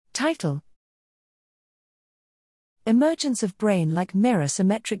Title: Emergence of brain-like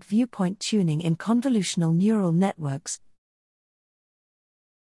mirror-symmetric viewpoint tuning in convolutional neural networks.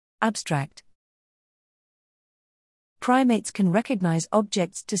 Abstract: Primates can recognize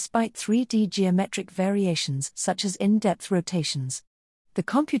objects despite 3D geometric variations such as in-depth rotations. The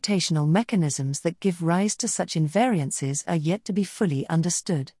computational mechanisms that give rise to such invariances are yet to be fully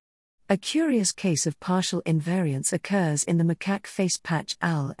understood. A curious case of partial invariance occurs in the macaque face patch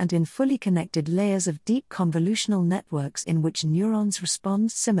owl and in fully connected layers of deep convolutional networks in which neurons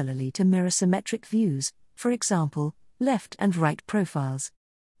respond similarly to mirror-symmetric views, for example, left and right profiles.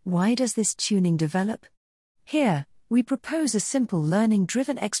 Why does this tuning develop? Here, we propose a simple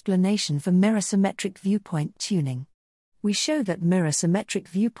learning-driven explanation for mirror-symmetric viewpoint tuning. We show that mirror-symmetric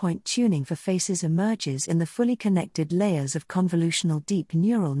viewpoint tuning for faces emerges in the fully connected layers of convolutional deep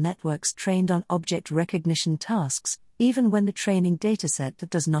neural networks trained on object recognition tasks, even when the training dataset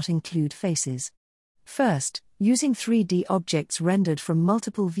does not include faces. First, using 3D objects rendered from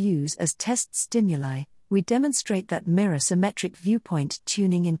multiple views as test stimuli, we demonstrate that mirror-symmetric viewpoint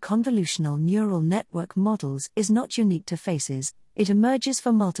tuning in convolutional neural network models is not unique to faces, it emerges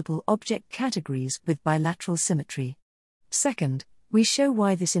for multiple object categories with bilateral symmetry. Second, we show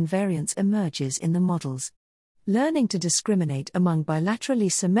why this invariance emerges in the models. Learning to discriminate among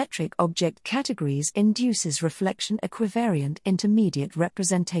bilaterally symmetric object categories induces reflection equivariant intermediate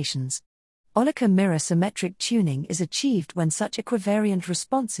representations. Olica mirror-symmetric tuning is achieved when such equivariant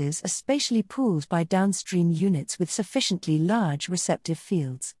responses are spatially pooled by downstream units with sufficiently large receptive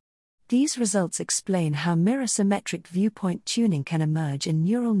fields. These results explain how mirror-symmetric viewpoint tuning can emerge in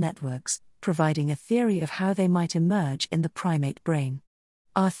neural networks, providing a theory of how they might emerge in the primate brain.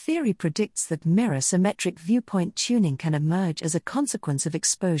 Our theory predicts that mirror-symmetric viewpoint tuning can emerge as a consequence of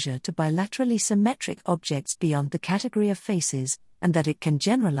exposure to bilaterally symmetric objects beyond the category of faces, and that it can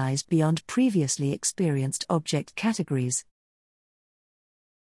generalize beyond previously experienced object categories.